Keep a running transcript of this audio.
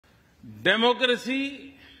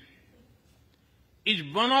Democracy is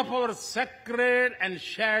one of our sacred and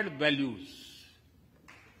shared values.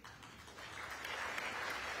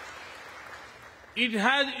 It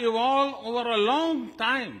has evolved over a long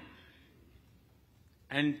time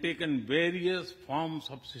and taken various forms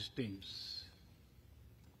of systems.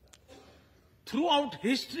 Throughout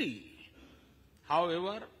history,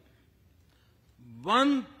 however,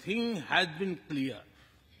 one thing has been clear.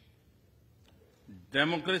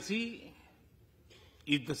 Democracy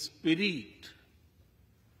is the spirit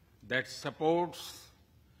that supports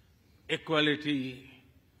equality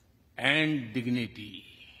and dignity.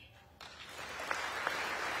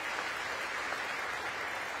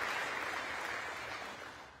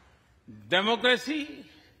 Democracy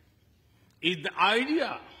is the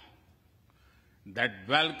idea that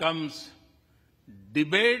welcomes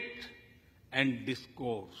debate and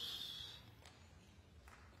discourse.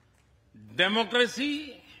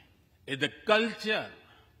 Democracy is the culture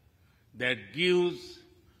that gives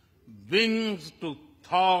wings to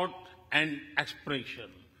thought and expression.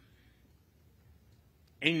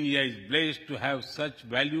 India is blessed to have such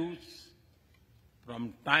values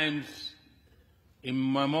from times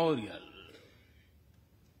immemorial.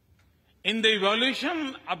 In the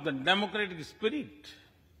evolution of the democratic spirit,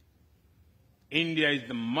 India is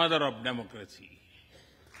the mother of democracy.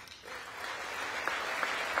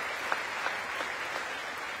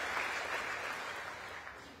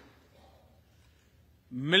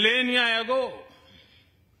 Millennia ago,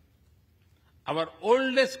 our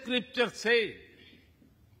oldest scripture said,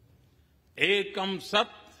 Ekam Sat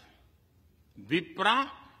Vipra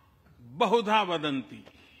Bahudha Vadanti.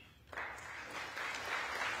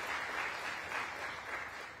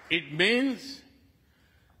 It means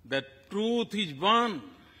the truth is one,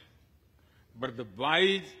 but the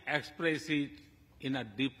wise express it in a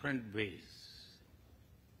different ways.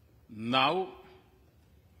 Now,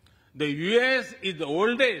 the US is the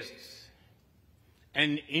oldest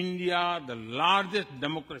and India the largest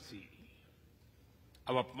democracy.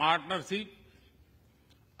 Our partnership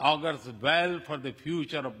augurs well for the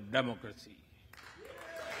future of democracy.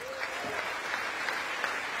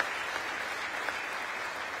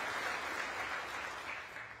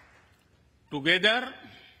 Together,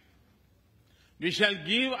 we shall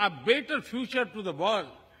give a better future to the world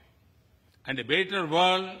and a better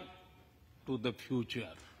world to the future.